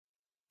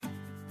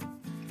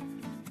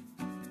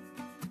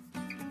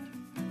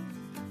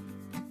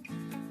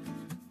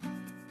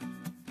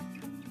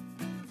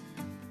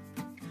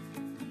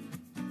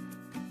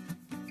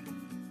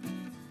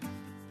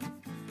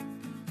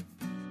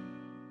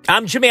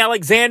I'm Jimmy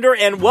Alexander,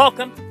 and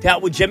welcome to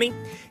Out with Jimmy.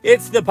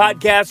 It's the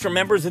podcast for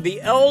members of the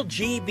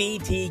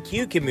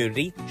LGBTQ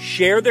community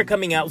share their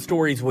coming out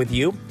stories with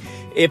you.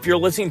 If you're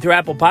listening through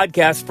Apple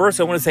Podcasts,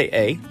 first I want to say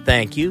A,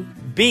 thank you.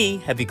 B,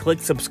 have you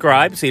clicked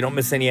subscribe so you don't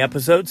miss any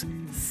episodes?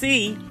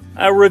 C,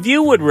 a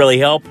review would really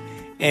help.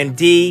 And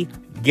D,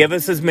 give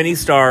us as many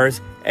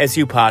stars as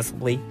you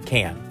possibly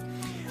can.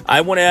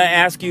 I want to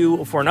ask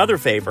you for another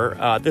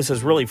favor. This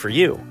is really for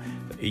you.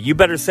 You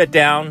better sit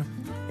down,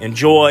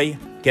 enjoy,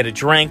 get a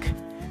drink,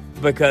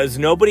 because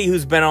nobody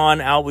who's been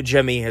on Out with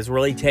Jimmy has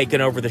really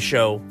taken over the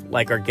show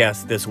like our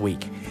guest this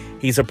week.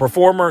 He's a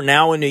performer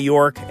now in New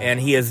York, and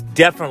he is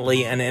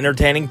definitely an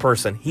entertaining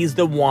person. He's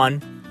the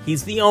one,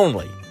 he's the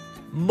only.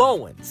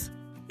 Mowens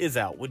is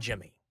Out with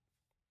Jimmy.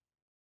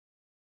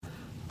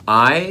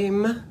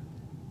 I'm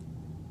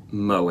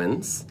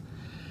Mowens,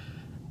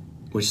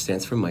 which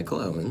stands for Michael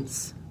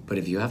Owens, but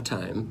if you have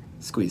time,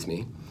 squeeze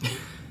me.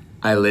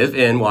 I live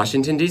in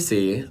Washington,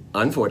 D.C.,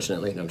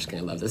 unfortunately. No, I'm just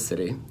kidding, I love this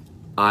city.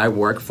 I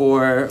work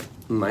for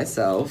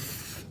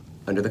myself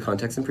under the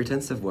context and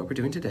pretense of what we're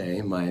doing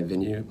today. My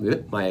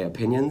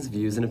opinions,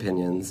 views, and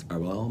opinions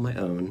are all my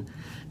own.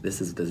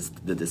 This is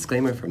the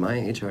disclaimer for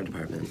my HR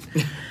department.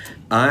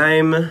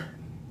 I'm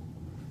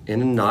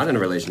not in a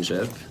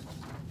relationship.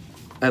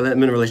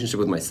 I'm in a relationship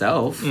with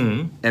myself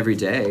every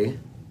day.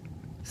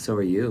 So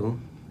are you.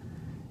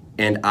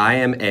 And I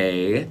am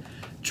a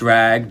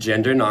drag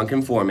gender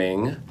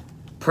nonconforming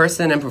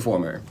person and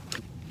performer.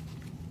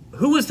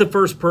 Who was the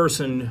first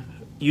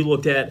person you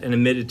looked at and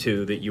admitted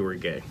to that you were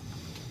gay?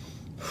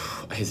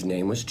 His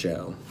name was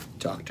Joe,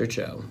 Dr.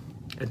 Joe.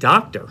 A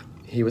doctor?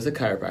 He was a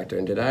chiropractor,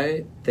 and did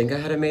I think I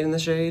had a mate in the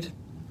shade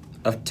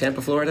of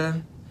Tampa,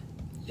 Florida?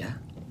 Yeah.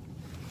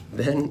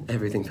 Then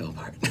everything fell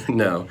apart.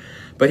 No.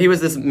 But he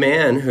was this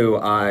man who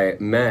I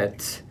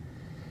met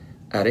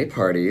at a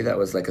party that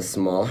was like a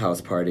small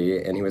house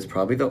party, and he was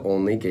probably the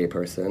only gay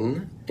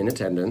person in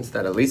attendance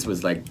that at least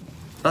was like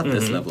not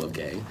this level of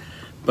gay.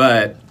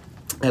 But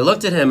I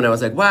looked at him and I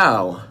was like,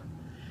 wow,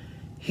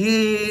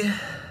 I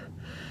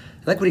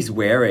like what he's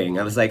wearing.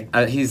 I was like,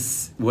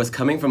 was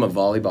coming from a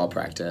volleyball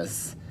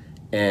practice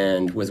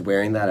and was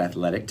wearing that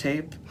athletic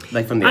tape,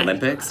 like from the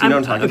Olympics. You know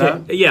what I'm talking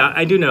about? Yeah,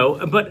 I do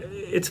know. But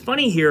it's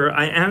funny here.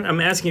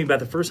 I'm asking you about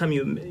the first time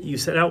you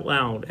said out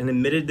loud and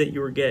admitted that you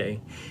were gay.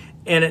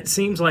 And it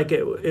seems like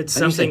it's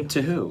something...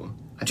 To who?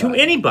 To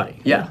anybody.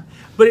 Yeah.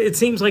 But it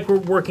seems like we're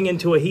working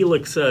into a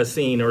Helix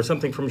scene or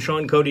something from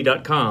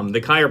SeanCody.com.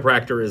 The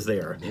chiropractor is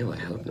there. Ew, I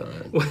hope not.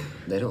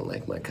 They don't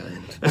like my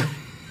kind.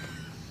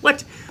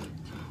 What?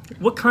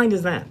 What kind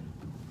is that?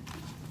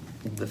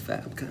 The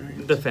fab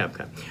kind. The fab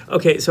kind.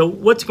 Okay, so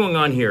what's going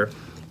on here?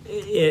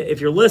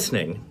 If you're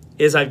listening,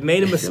 is I've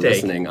made a mistake. If you're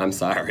listening, I'm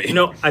sorry.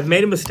 No, I've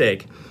made a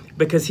mistake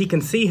because he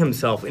can see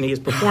himself and he is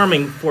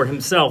performing for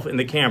himself in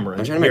the camera.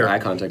 I'm trying to make eye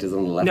contact. Is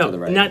on the left or the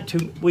right? No, not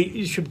to. Well,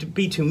 it should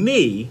be to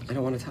me. I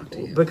don't want to talk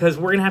to you. Because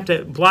we're going to have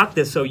to block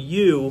this so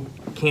you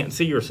can't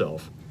see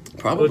yourself.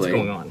 Probably. What's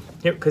going on?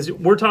 Because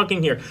we're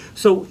talking here.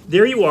 So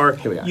there you are.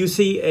 Here we are. You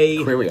see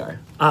Here we are.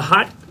 A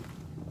hot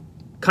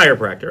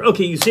chiropractor.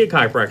 Okay, you see a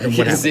chiropractor.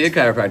 What happens? See a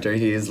chiropractor.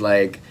 He's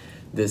like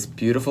this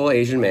beautiful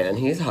Asian man.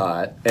 He's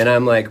hot. And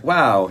I'm like,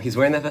 wow, he's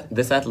wearing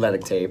this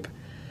athletic tape.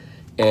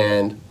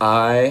 And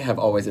I have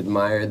always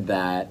admired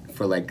that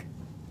for like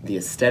the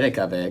aesthetic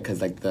of it.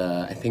 Because like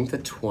I think the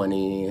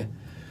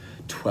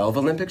 2012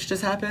 Olympics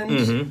just happened.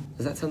 Mm-hmm.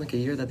 Does that sound like a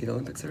year that the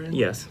Olympics are in?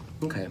 Yes.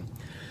 Okay.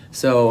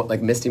 So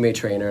like Misty May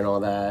Trainer and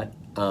all that.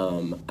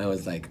 I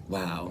was like,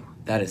 wow,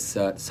 that is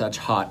such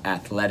hot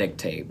athletic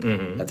tape.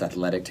 Mm-hmm. That's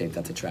athletic tape.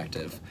 That's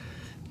attractive.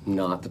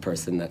 Not the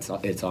person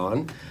it's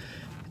on.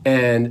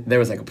 And there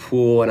was like a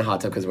pool and a hot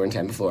tub because we're in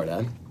Tampa,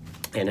 Florida,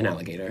 and an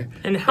alligator.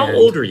 And how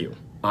old are you?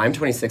 I'm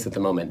 26 at the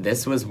moment.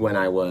 This was when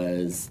I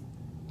was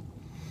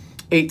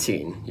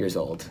 18 years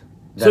old.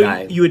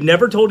 You had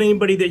never told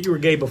anybody that you were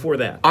gay before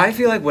that? I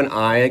feel like when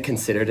I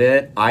considered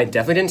it, I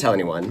definitely didn't tell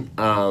anyone.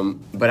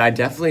 But I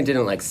definitely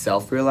didn't like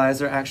self-realize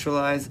or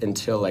actualize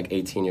until like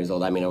 18 years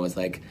old. I mean, I was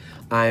like,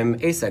 I'm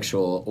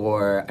asexual.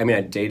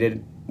 I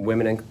dated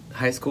women in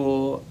high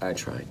school. I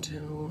tried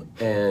to.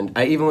 And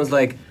I even was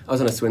like, I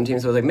was on a swim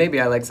team, so I was like, maybe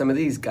I like some of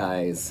these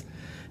guys.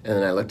 And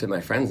then I looked at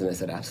my friends and I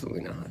said,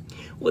 absolutely not.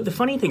 Well, the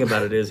funny thing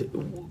about it is,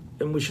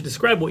 and we should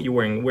describe what you're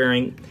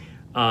wearing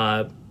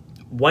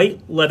white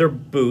leather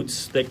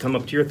boots that come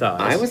up to your thighs.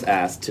 I was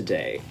asked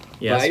today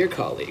by your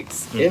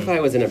colleagues if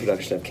I was in a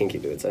production of Kinky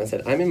Boots. And I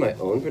said, I'm in my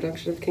own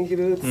production of Kinky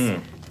Boots.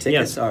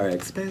 Tickets are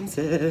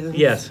expensive.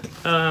 Yes.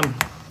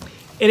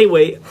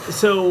 Anyway,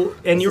 so,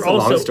 and you're also...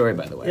 It's a long story,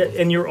 by the way.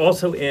 And you're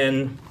also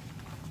in...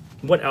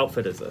 What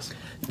outfit is this?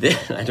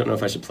 I don't know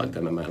if I should plug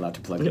them. Am I allowed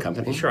to plug the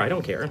company? Sure, I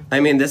don't care. I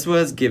mean, this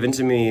was given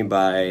to me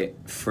by...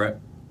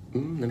 let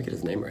me get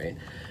his name right.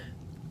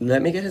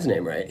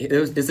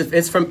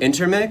 It's from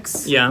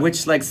Intermix,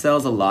 which like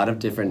sells a lot of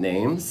different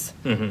names.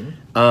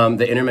 Mm-hmm.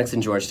 The Intermix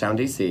in Georgetown,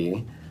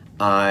 D.C.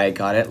 I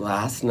got it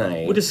last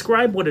night. Well,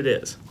 describe what it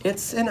is.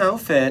 It's an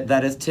outfit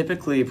that is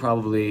typically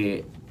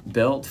probably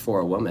built for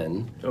a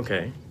woman.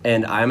 Okay.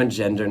 And I'm a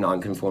gender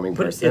nonconforming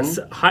person. It's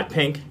hot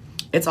pink.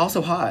 It's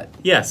also hot.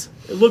 Yes,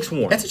 it looks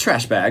warm. It's a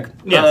trash bag.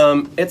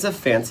 Yes. It's a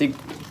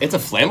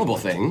flammable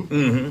thing.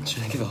 Mm-hmm.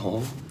 Should I give a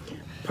hole?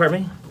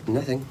 Pardon me?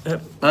 Nothing.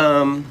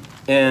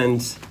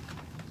 And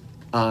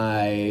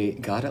I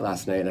got it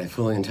last night, and I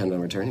fully intend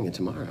on returning it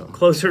tomorrow.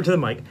 Closer to the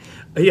mic.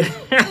 Yeah,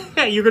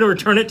 you're going to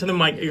return it to the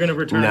mic. You're going to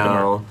return it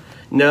tomorrow.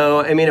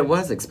 No, I mean, it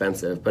was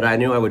expensive, but I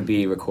knew I would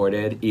be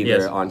recorded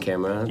either on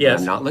camera. Yes.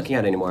 I'm not looking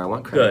at it anymore. I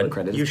want credit where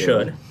credit is You due.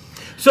 should.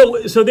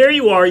 So there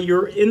you are.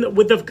 You're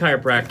with the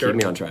chiropractor. Keep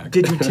me on track.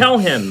 Did you tell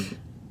him?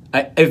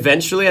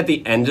 Eventually, at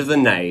the end of the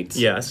night...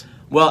 Yes.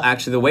 Well,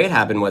 actually, the way it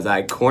happened was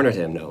I cornered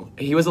him. No,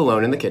 he was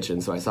alone in the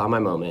kitchen, so I saw my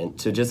moment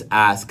to just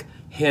ask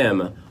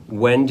him,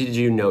 when did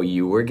you know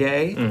you were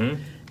gay?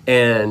 Mm-hmm.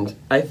 And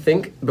I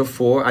think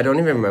before, I don't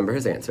even remember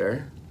his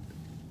answer.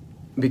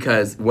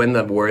 Because when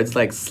the words,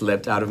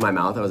 slipped out of my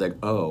mouth, I was like,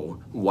 oh,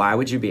 why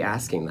would you be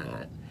asking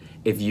that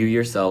if you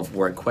yourself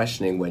weren't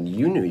questioning when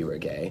you knew you were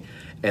gay?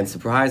 And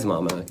surprise,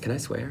 mama, can I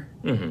swear?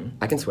 Mm-hmm.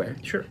 I can swear.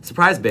 Sure.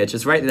 Surprise, bitch,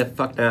 it's right the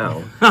fuck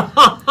now.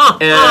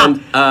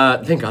 And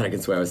thank God I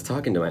can swear. I was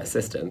talking to my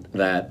assistant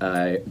that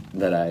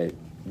I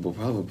will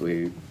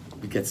probably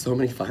get so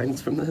many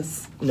fines from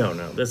this. No,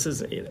 this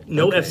is...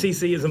 No okay.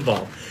 FCC is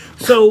involved.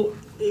 So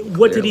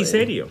what did he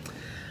say to you?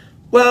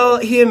 Well,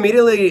 he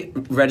immediately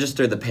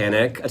registered the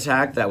panic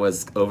attack that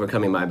was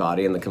overcoming my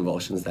body and the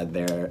convulsions that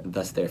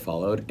thus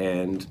followed,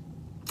 and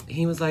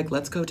he was like,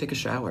 let's go take a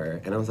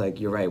shower. And I was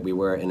like, you're right, we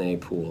were in a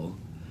pool.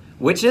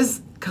 Which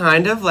is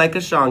kind of like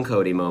a Sean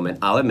Cody moment,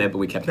 I'll admit, but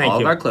we kept all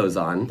of our clothes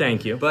on.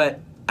 Thank you. But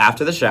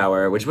after the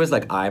shower, which was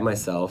I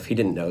myself, he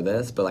didn't know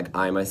this, but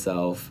I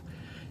myself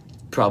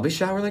probably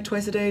shower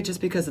twice a day just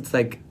because it's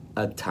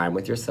a time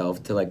with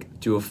yourself to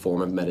do a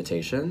form of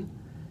meditation.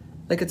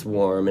 It's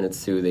warm and it's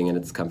soothing and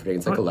it's comforting.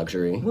 It's like a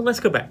luxury. Well, let's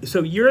go back.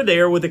 So you're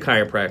there with the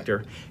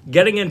chiropractor,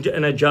 getting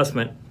an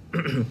adjustment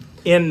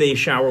in the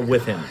shower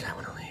with him. God, I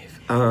want to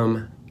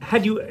leave.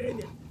 Had you...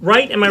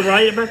 Right? Am I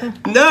right about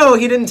that? No,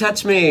 he didn't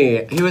touch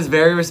me. He was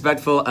very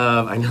respectful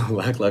of, I know,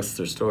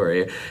 lackluster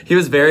story. He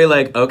was very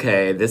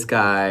okay, this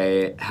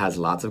guy has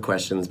lots of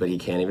questions, but he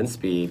can't even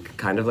speak.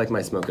 Kind of like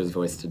my smoker's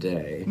voice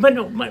today. But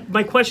no,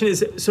 my question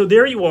is, so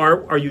there you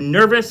are you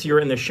nervous? You're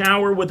in the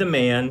shower with a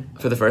man.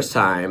 For the first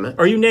time.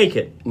 Are you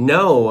naked?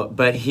 No,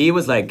 but he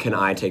was like, can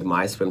I take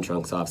my swim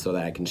trunks off so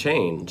that I can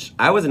change?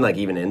 I wasn't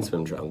even in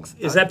swim trunks.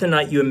 Is that the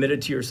night you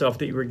admitted to yourself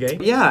that you were gay?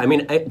 Yeah, I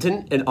mean,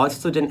 it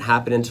also didn't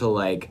happen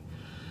until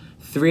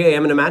 3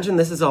 a.m. and imagine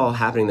this is all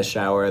happening, the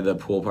shower, the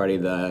pool party,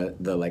 the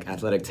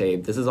athletic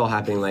tape. This is all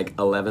happening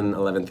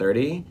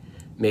 11:30,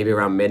 maybe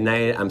around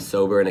midnight. I'm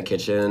sober in a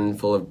kitchen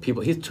full of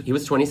people. He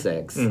was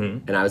 26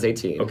 and I was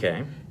 18.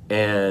 Okay.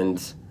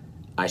 And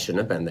I shouldn't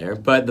have been there.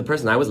 But the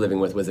person I was living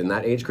with was in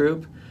that age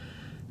group.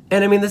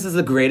 And I mean, this is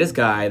the greatest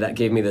guy that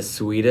gave me the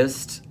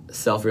sweetest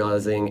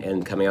self-realizing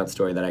and coming out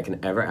story that I can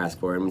ever ask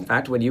for. And in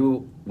fact, when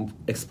you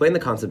explained the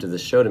concept of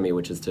this show to me,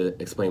 which is to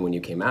explain when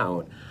you came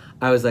out,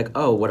 I was like,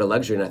 oh, what a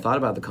luxury. And I thought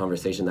about the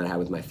conversation that I had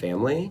with my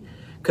family,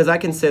 because I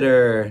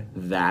consider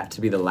that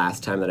to be the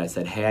last time that I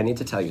said, hey, I need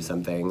to tell you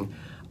something.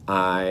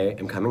 I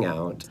am coming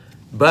out.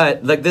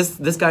 But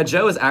this guy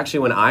Joe is actually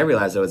when I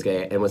realized I was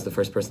gay and was the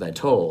first person I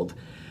told.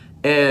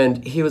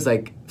 And he was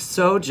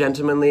so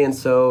gentlemanly and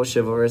so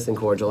chivalrous and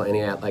cordial. And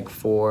he at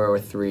 4 or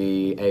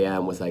 3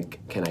 a.m. was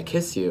like, can I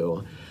kiss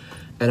you?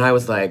 And I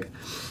was I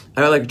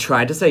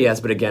tried to say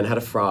yes, but again had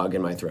a frog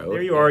in my throat.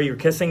 There you are, you're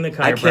kissing the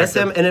chiropractor. I kissed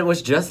him, and it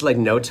was just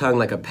no tongue,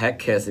 like a pet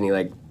kiss,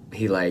 and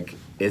he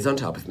is on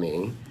top of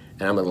me,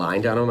 and I'm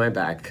lying down on my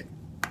back,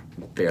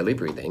 barely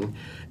breathing,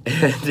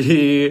 and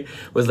he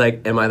was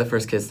like, am I the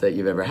first kiss that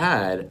you've ever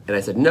had? And I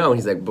said, no, and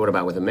he's like, but what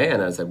about with a man?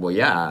 And I was like, well,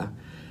 yeah.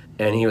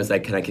 And he was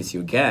like, can I kiss you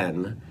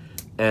again?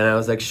 And I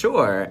was like,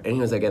 sure. And he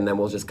was like, and then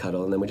we'll just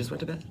cuddle, and then we just went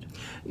to bed.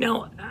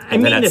 Now,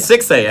 then at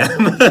 6 a.m.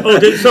 Oh,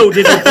 did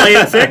you play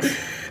at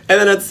 6? And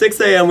then at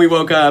 6 a.m. we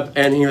woke up,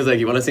 and he was like,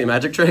 you want to see a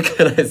magic trick?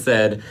 And I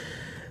said,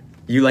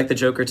 you like the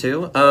Joker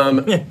too?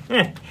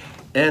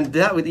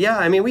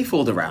 And we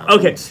fooled around.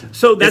 Okay,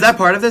 so that's... Is that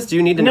part of this? Do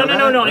you need to know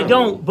that? No, I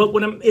don't. But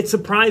it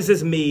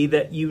surprises me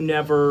that you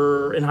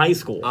never, in high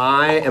school...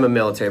 I am a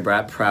military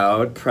brat,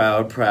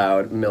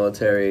 proud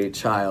military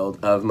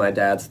child of my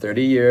dad's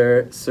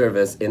 30-year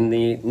service in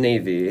the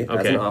Navy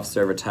as an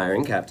officer,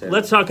 retiring captain.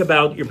 Let's talk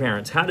about your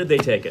parents. How did they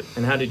take it,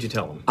 and how did you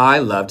tell them? I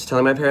loved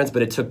telling my parents,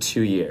 but it took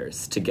 2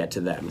 years to get to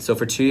them. So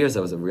for 2 years,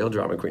 I was a real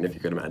drama queen, if you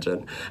could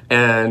imagine.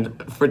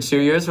 And for 2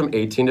 years, from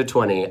 18 to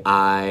 20,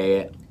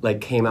 I...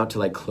 came out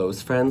to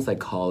close friends,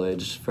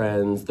 college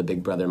friends, the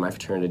big brother in my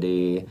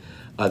fraternity,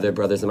 other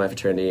brothers in my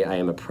fraternity. I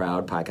am a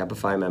proud Pi Kappa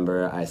Phi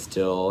member. I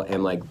still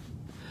am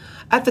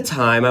at the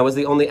time I was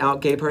the only out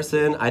gay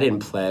person. I didn't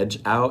pledge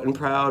out and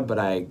proud, but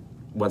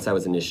once I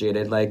was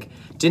initiated,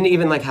 didn't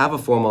even have a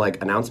formal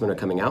announcement or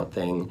coming out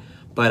thing,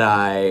 but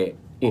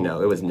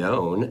it was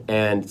known.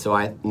 And so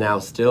I now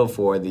still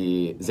for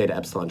the Zeta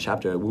Epsilon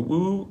chapter,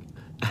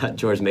 at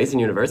George Mason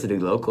University,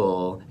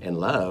 local and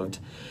loved,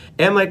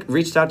 and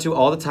reached out to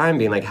all the time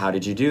being how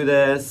did you do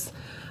this?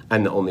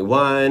 I'm the only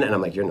one. And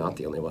I'm like, you're not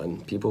the only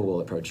one. People will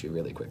approach you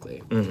really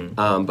quickly.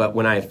 But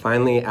when I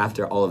finally,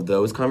 after all of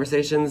those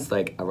conversations,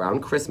 like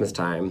around Christmas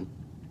time,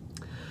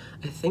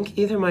 I think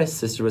either my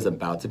sister was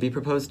about to be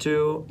proposed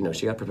to. No,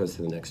 she got proposed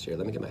to the next year.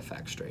 Let me get my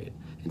facts straight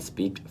and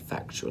speak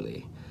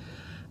factually.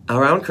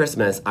 Around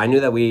Christmas, I knew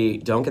that we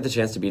don't get the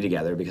chance to be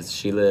together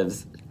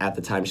because at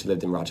the time she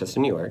lived in Rochester,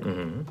 New York.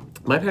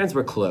 My parents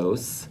were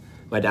close.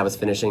 My dad was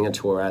finishing a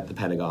tour at the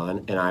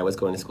Pentagon, and I was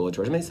going to school at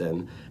George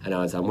Mason. And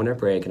I was on winter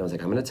break, and I was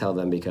like, I'm going to tell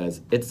them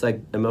because it's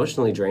like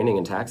emotionally draining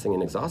and taxing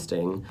and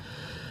exhausting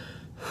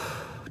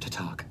to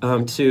talk,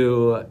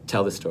 to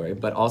tell the story,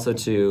 but also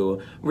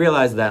to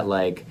realize that,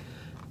 like,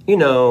 you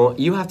know,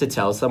 you have to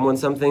tell someone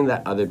something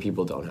that other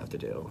people don't have to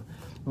do.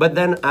 But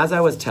then as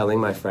I was telling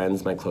my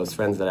friends, my close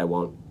friends that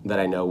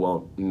I know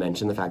won't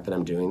mention the fact that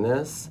I'm doing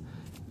this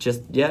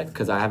just yet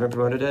because I haven't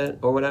promoted it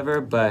or whatever,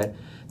 but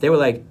they were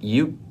like,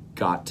 you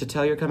got to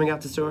tell your coming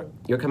out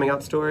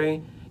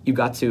story. You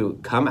got to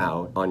come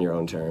out on your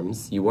own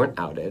terms. You weren't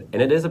outed.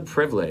 And it is a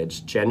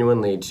privilege,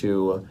 genuinely,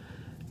 to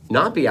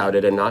not be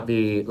outed and not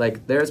be,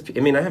 like,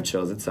 I have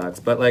chills, it sucks,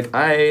 but, like,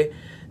 I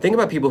think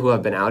about people who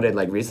have been outed.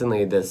 Like,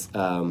 recently, this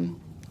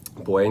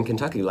boy in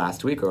Kentucky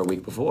last week or a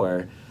week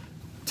before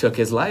took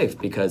his life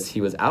because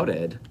he was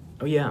outed.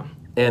 Oh, yeah.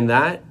 And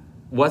that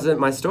wasn't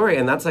my story,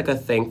 and that's, like, a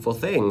thankful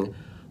thing.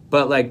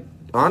 But, like,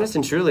 honest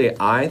and truly,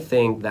 I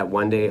think that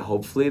one day,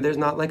 hopefully, there's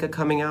not, like, a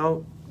coming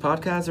out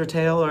podcast or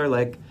tale or,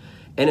 like,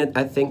 and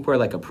I think we're,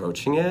 like,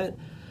 approaching it.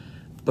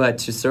 But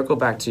to circle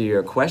back to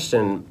your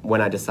question,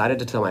 when I decided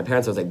to tell my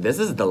parents, I was like, this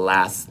is the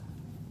last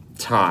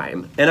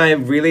time. And I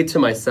really, to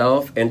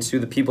myself and to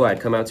the people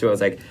I'd come out to, I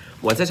was like,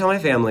 once I tell my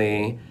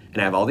family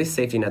and I have all these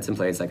safety nets in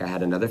place, like I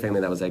had another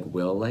family that was like,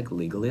 we'll like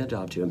legally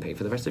adopt you and pay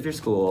for the rest of your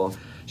school.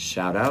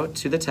 Shout out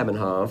to the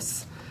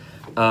Tebenhoffs.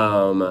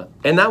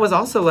 And that was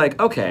also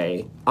like,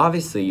 okay,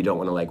 obviously you don't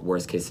want to like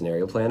worst case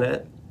scenario plan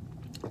it,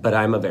 but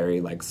I'm a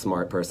very like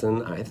smart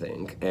person, I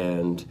think,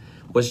 and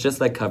was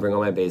just like covering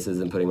all my bases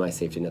and putting my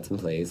safety nets in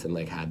place and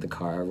like had the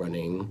car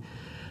running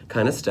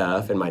kind of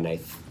stuff and my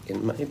knife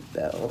in my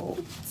belt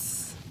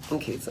in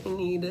case I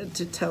needed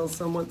to tell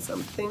someone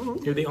something.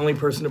 You're the only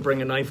person to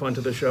bring a knife onto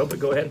the show, but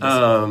go ahead.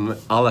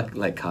 I'll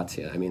like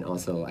Katya. I mean,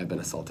 also I've been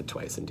assaulted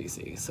twice in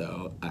DC,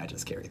 so I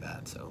just carry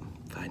that, so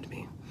find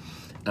me.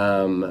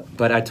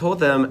 But I told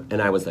them,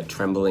 and I was like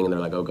trembling, and they're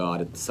like, oh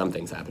God,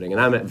 something's happening.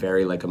 And I'm a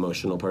very like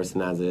emotional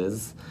person as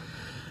is.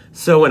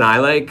 So when I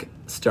like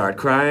start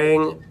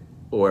crying,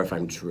 or if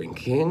I'm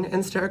drinking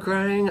and start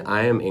crying,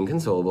 I am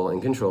inconsolable,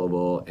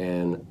 uncontrollable,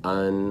 and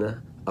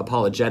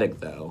unapologetic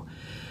though.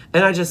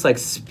 And I just like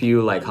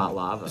spew like hot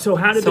lava. So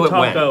how did the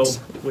talk go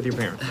with your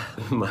parents?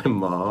 My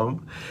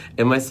mom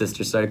and my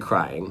sister started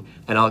crying,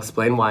 and I'll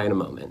explain why in a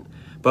moment.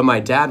 But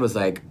my dad was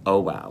like, oh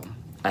wow,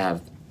 I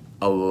have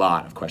a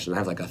lot of questions. I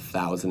have like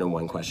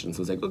 1,001 questions. So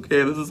I was like,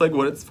 okay, this is like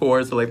what it's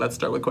for. So like, let's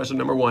start with question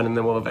number 1, and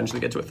then we'll eventually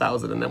get to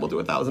 1,000, and then we'll do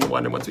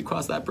 1,001, and once we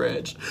cross that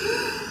bridge,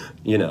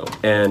 you know.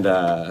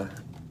 And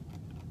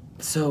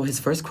so his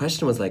first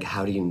question was like,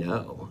 how do you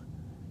know?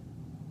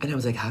 And I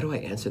was like, how do I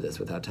answer this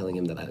without telling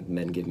him that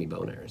men give me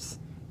boners?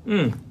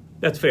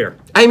 That's fair.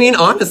 I mean,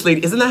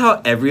 honestly, isn't that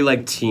how every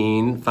like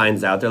teen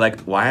finds out? They're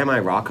like, why am I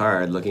rock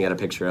hard looking at a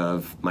picture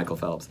of Michael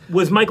Phelps?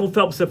 Was Michael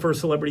Phelps the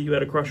first celebrity you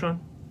had a crush on?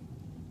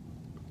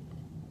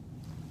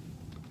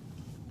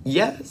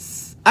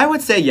 Yes. I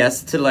would say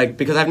yes to like,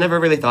 because I've never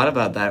really thought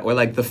about that. Or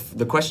like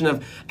the question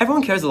of,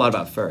 everyone cares a lot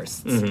about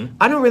firsts. Mm-hmm.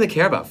 I don't really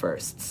care about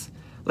firsts.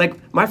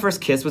 Like, my first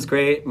kiss was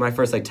great. My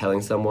first like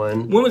telling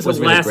someone When was the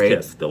really last great.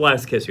 kiss? The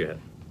last kiss you had?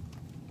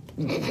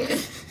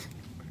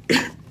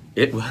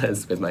 It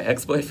was with my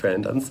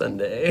ex-boyfriend on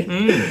Sunday,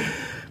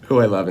 who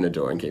I love and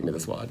adore and gave me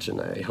this watch,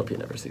 and I hope he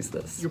never sees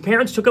this. Your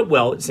parents took it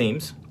well, it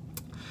seems.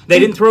 They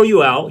didn't throw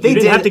you out. You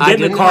didn't have to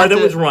get in the car that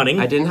was running.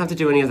 I didn't have to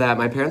do any of that.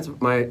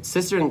 My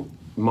sister and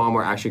mom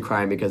were actually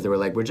crying because they were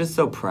like, we're just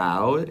so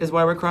proud is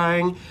why we're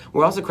crying.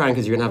 We're also crying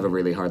because you're going to have a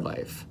really hard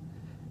life.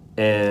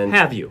 And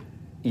have you?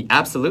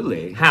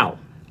 Absolutely. How?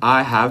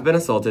 I have been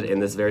assaulted in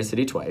this very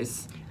city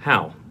twice.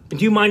 How? Do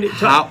you mind?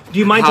 How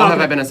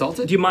have I been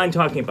assaulted? Do you mind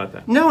talking about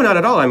that? No, not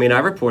at all. I mean, I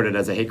report it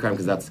as a hate crime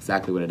because that's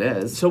exactly what it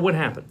is. So what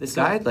happened? This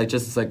guy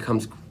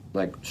comes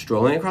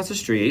strolling across the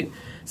street,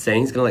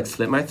 saying he's gonna like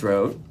slit my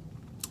throat,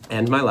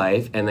 end my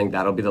life, and then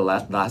that'll be the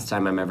last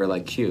time I'm ever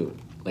like cute,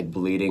 like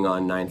bleeding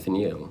on 9th and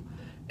U.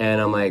 And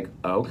I'm like,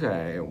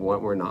 okay,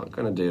 what we're not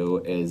gonna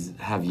do is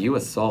have you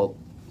assault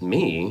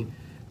me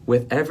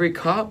with every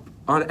cop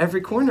on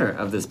every corner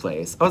of this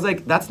place. I was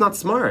like, that's not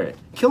smart.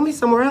 Kill me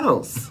somewhere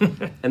else.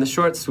 And the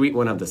short, sweet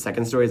one of the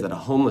second story is that a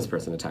homeless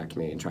person attacked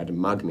me and tried to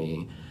mug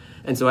me.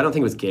 And so I don't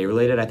think it was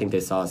gay-related. I think they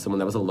saw someone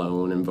that was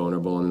alone and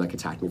vulnerable and like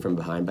attacked me from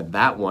behind. But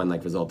that one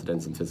like resulted in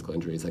some physical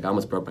injuries. Like I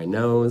almost broke my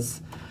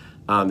nose.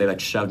 They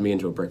like shoved me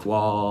into a brick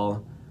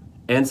wall.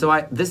 And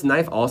so this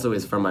knife also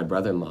is from my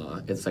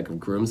brother-in-law. It's like a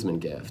groomsman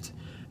gift.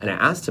 And I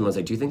asked him, I was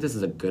like, do you think this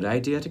is a good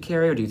idea to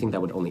carry, or do you think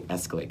that would only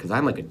escalate? Because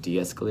I'm like a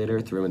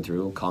de-escalator through and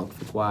through,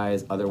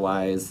 conflict-wise,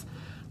 otherwise.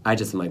 I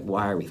just am like,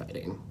 why are we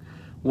fighting?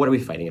 What are we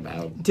fighting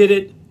about? Did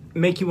it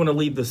make you want to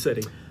leave the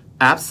city?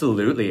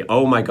 Absolutely.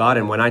 Oh my God.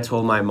 And when I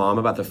told my mom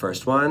about the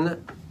first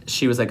one,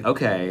 she was like,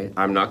 okay,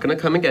 I'm not going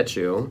to come and get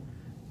you,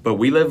 but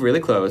we live really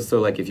close. So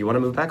like, if you want to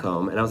move back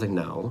home. And I was like,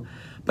 no.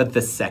 But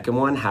the second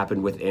one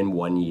happened within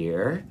 1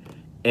 year.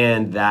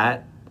 And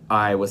that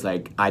I was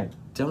like, I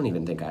don't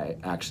even think I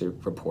actually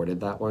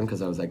reported that one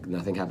because I was like,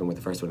 nothing happened with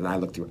the first one. And I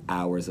looked through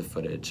hours of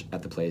footage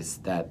at the place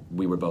that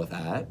we were both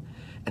at.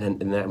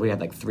 And then we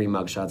had like 3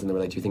 mugshots, and they were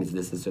like, do you think it's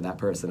this or that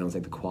person? I was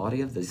like, the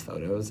quality of these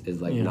photos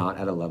is like not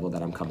at a level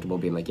that I'm comfortable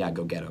being like, yeah,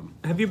 go get them.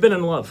 Have you been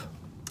in love?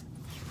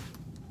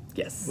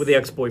 Yes. With the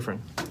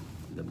ex-boyfriend?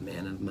 The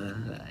man of my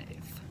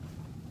life.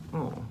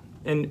 Oh,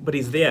 but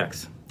he's the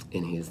ex.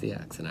 And he is the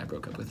ex, and I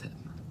broke up with him.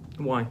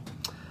 Why?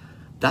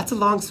 That's a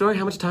long story.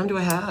 How much time do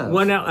I have?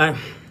 Well, now,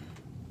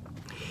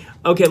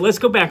 okay, let's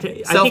go back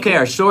to...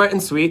 Self-care, short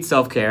and sweet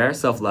self-care,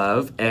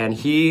 self-love, and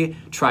he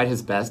tried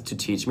his best to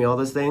teach me all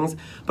those things,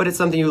 but it's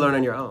something you learn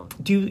on your own.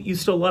 Do you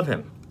still love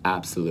him?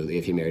 Absolutely.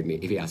 If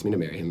he asked me to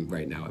marry him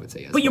right now, I would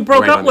say yes. But you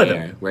broke up with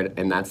him.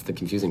 And that's the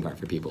confusing part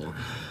for people.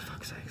 For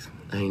fuck's sakes.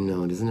 I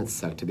know, doesn't it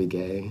suck to be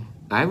gay?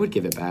 I would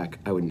give it back.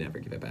 I would never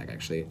give it back,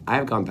 actually. I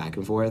have gone back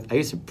and forth. I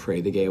used to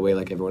pray the gay away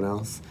like everyone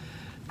else,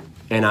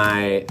 and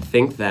I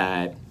think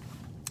that...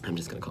 I'm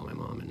just going to call my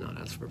mom and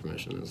not ask for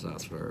permission, just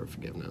ask for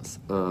forgiveness.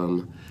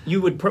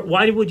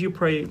 Why would you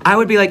pray? I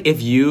would be like,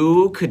 if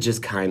you could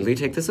just kindly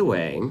take this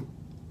away,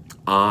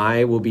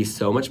 I will be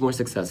so much more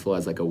successful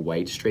as like a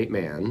white straight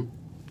man.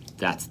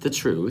 That's the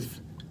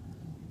truth.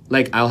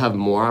 Like, I'll have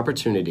more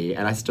opportunity,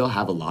 and I still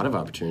have a lot of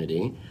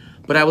opportunity,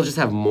 but I will just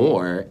have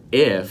more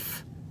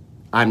if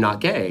I'm not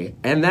gay.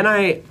 And then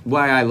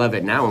why I love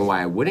it now and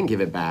why I wouldn't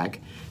give it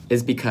back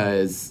is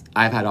because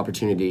I've had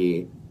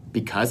opportunity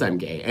because I'm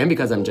gay and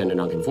because I'm gender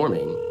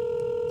nonconforming.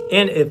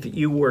 And if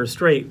you were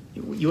straight,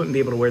 you wouldn't be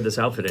able to wear this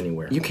outfit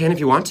anywhere. You can if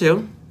you want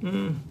to.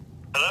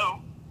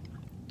 Hello?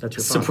 That's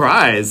your phone.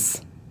 Surprise.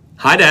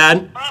 Hi,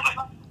 Dad.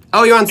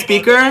 Oh, you're on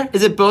speaker?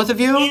 Is it both of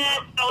you? Yeah,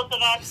 both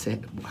of us. Say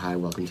hi,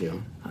 welcome to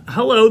you.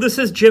 Hello, this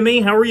is Jimmy.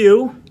 How are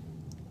you?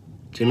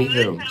 Jimmy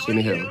who? How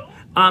Jimmy are who? you?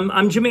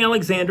 I'm Jimmy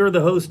Alexander,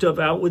 the host of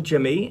Out with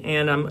Jimmy,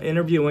 and I'm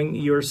interviewing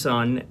your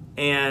son,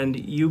 and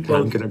you I'm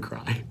both gonna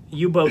cry.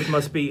 you both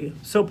must be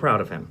so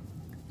proud of him.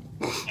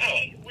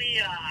 Hey,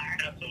 we are.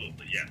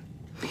 Absolutely,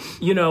 yeah.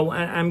 You know,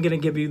 I'm going to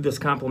give you this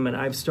compliment.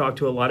 I've talked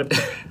to a lot of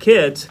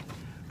kids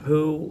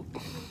who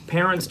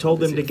parents told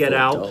them to get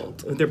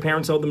out. Their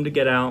parents told them to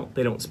get out.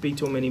 They don't speak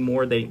to them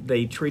anymore.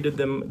 They treat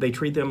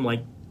them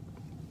like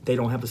they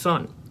don't have a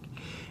son.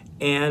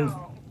 And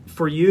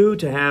for you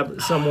to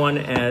have someone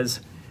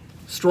as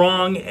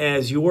strong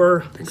as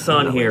your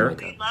son here.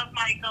 We love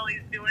Michael.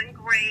 He's doing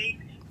great.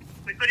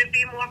 We couldn't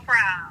be more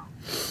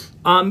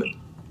proud.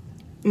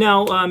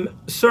 Now,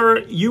 sir,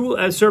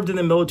 you served in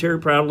the military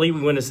proudly.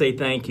 We want to say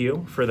thank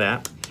you for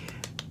that.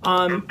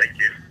 Thank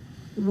you.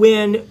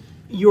 When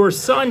your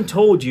son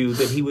told you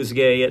that he was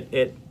gay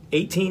at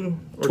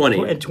 18 or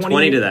 20. at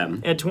 20 to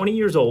them. At 20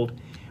 years old,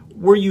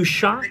 were you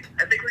shocked?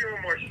 I think we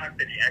were more shocked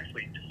that he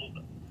actually told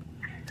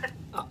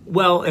us.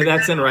 Well, and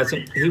that's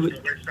interesting. He was.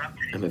 We're shocked.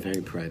 I'm a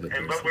very private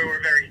But we person.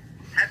 were very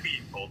happy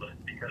he told us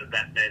because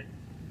that meant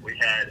we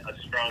had a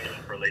strong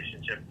enough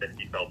relationship that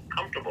he felt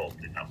comfortable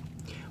to tell us.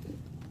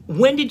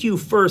 When did you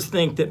first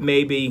think that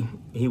maybe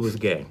he was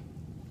gay?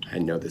 I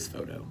know this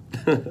photo.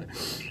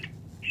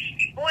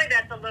 Boy,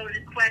 that's a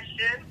loaded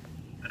question.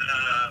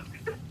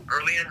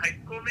 Early in high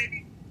school,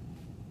 maybe?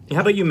 How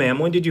about you, ma'am?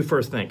 When did you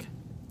first think?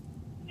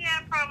 Yeah,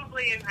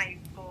 probably in high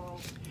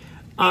school.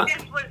 Uh,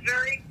 He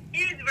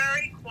was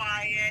very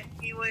quiet.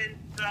 He was,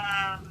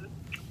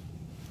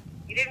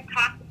 he didn't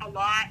talk a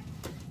lot,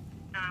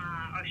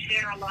 or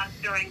share a lot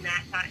during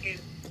that time.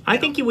 I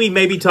think we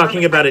may be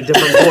talking about a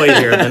different boy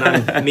here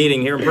than I'm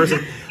meeting here in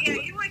person. Yeah,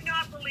 you would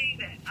not believe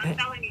it. I'm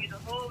telling you, he's a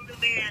whole new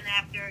man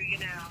after,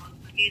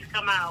 he's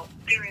come out.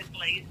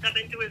 Seriously, he's come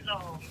into his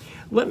own.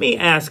 Let me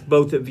ask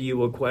both of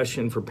you a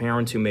question for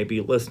parents who may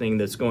be listening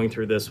that's going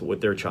through this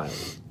with their child.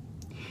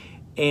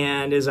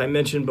 And as I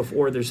mentioned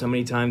before, there's so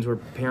many times where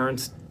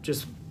parents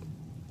just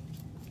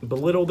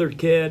belittle their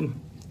kid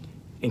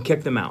and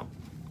kick them out.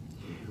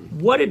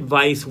 What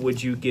advice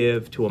would you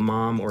give to a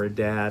mom or a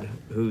dad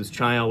whose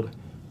child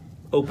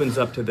opens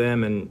up to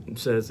them and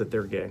says that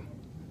they're gay?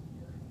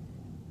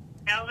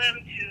 Tell them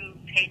to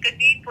take a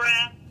deep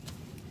breath,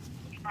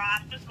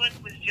 process what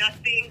was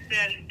just being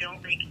said, and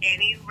don't make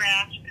any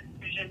rash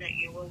decision that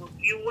you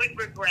would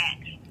regret.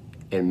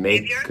 And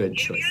make good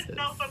Give choices.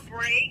 yourself a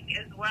break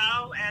as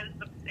well as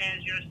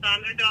your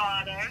son or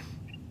daughter,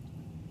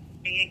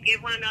 and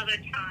give one another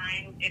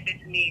time if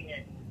it's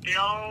needed.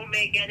 Don't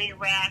make any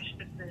rash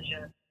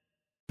decisions.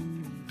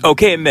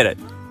 Okay, admit it.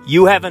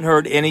 You haven't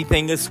heard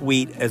anything as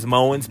sweet as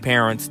Mowens'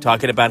 parents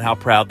talking about how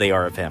proud they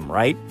are of him,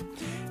 right?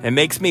 It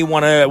makes me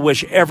want to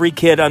wish every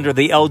kid under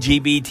the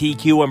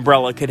LGBTQ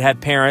umbrella could have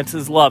parents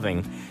as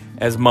loving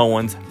as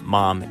Mowens'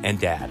 mom and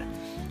dad.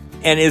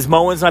 And is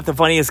Mowens not the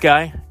funniest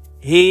guy?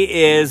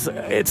 He is.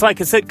 It's like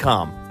a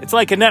sitcom. It's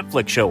like a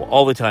Netflix show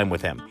all the time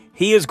with him.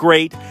 He is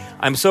great.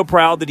 I'm so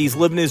proud that he's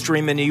living his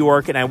dream in New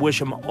York, and I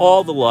wish him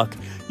all the luck.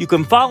 You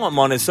can follow him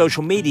on his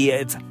social media.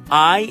 It's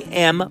I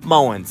Am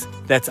Mowens.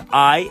 That's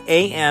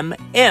IAMMOWENS.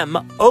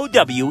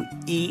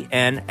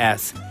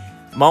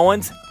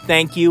 Mowens,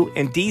 thank you.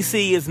 And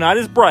DC is not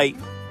as bright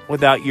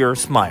without your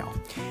smile.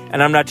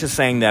 And I'm not just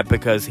saying that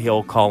because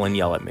he'll call and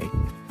yell at me.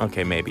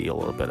 Okay, maybe a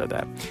little bit of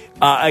that.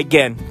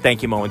 Again,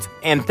 thank you, Mowens.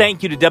 And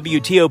thank you to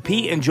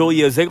WTOP and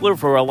Julia Ziegler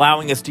for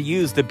allowing us to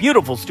use the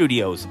beautiful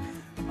studios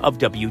of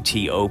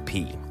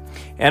WTOP.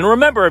 And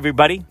remember,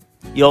 everybody,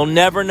 you'll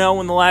never know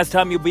when the last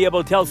time you'll be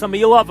able to tell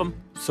somebody you love them.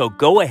 So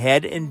go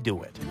ahead and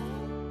do it.